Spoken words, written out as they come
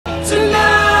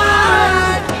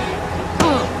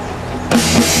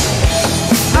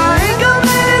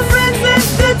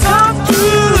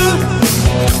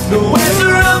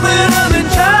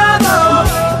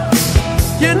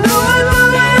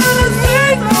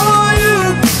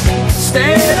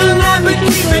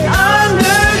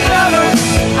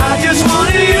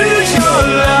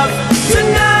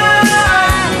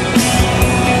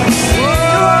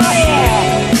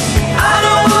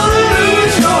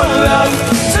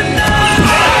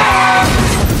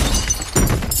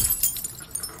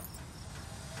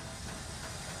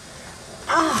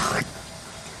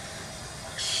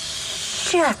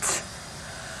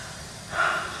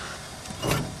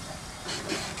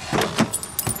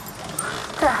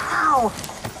the hell?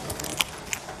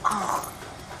 Oh.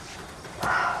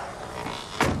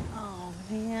 Oh,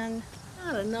 man.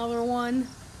 Not another one.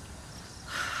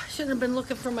 Shouldn't have been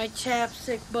looking for my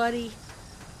chapstick, buddy.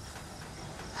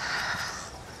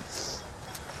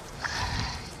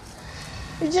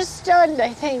 You're just stunned,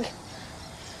 I think.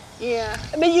 Yeah.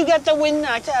 I mean, you got the wind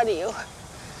knocked out of you.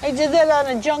 I did that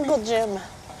on a jungle gym.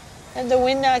 And the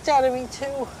wind knocked out of me,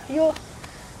 too.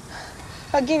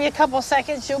 I'll give you a couple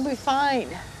seconds, you'll be fine.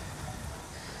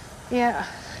 Yeah.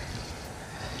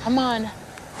 Come on.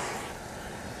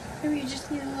 Maybe you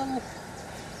just need a little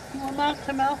more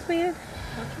mouth-to-mouth, man.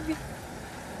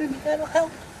 Maybe that'll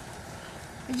help.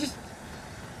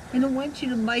 I don't want you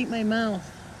to bite my mouth.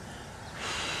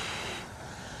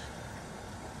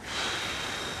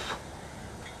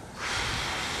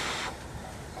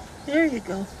 There you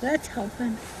go. That's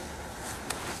helping.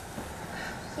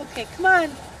 Okay, come on.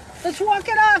 Let's walk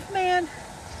it off, man.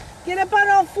 Get up on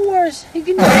all fours. You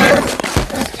can do it.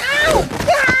 Ow!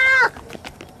 Ah!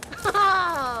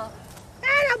 Oh,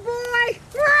 attaboy!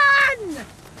 Run!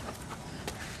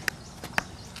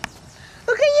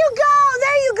 Look at you go!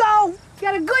 There you go!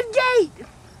 Got a good gait.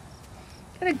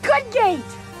 Got a good gait.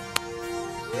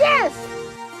 Yes!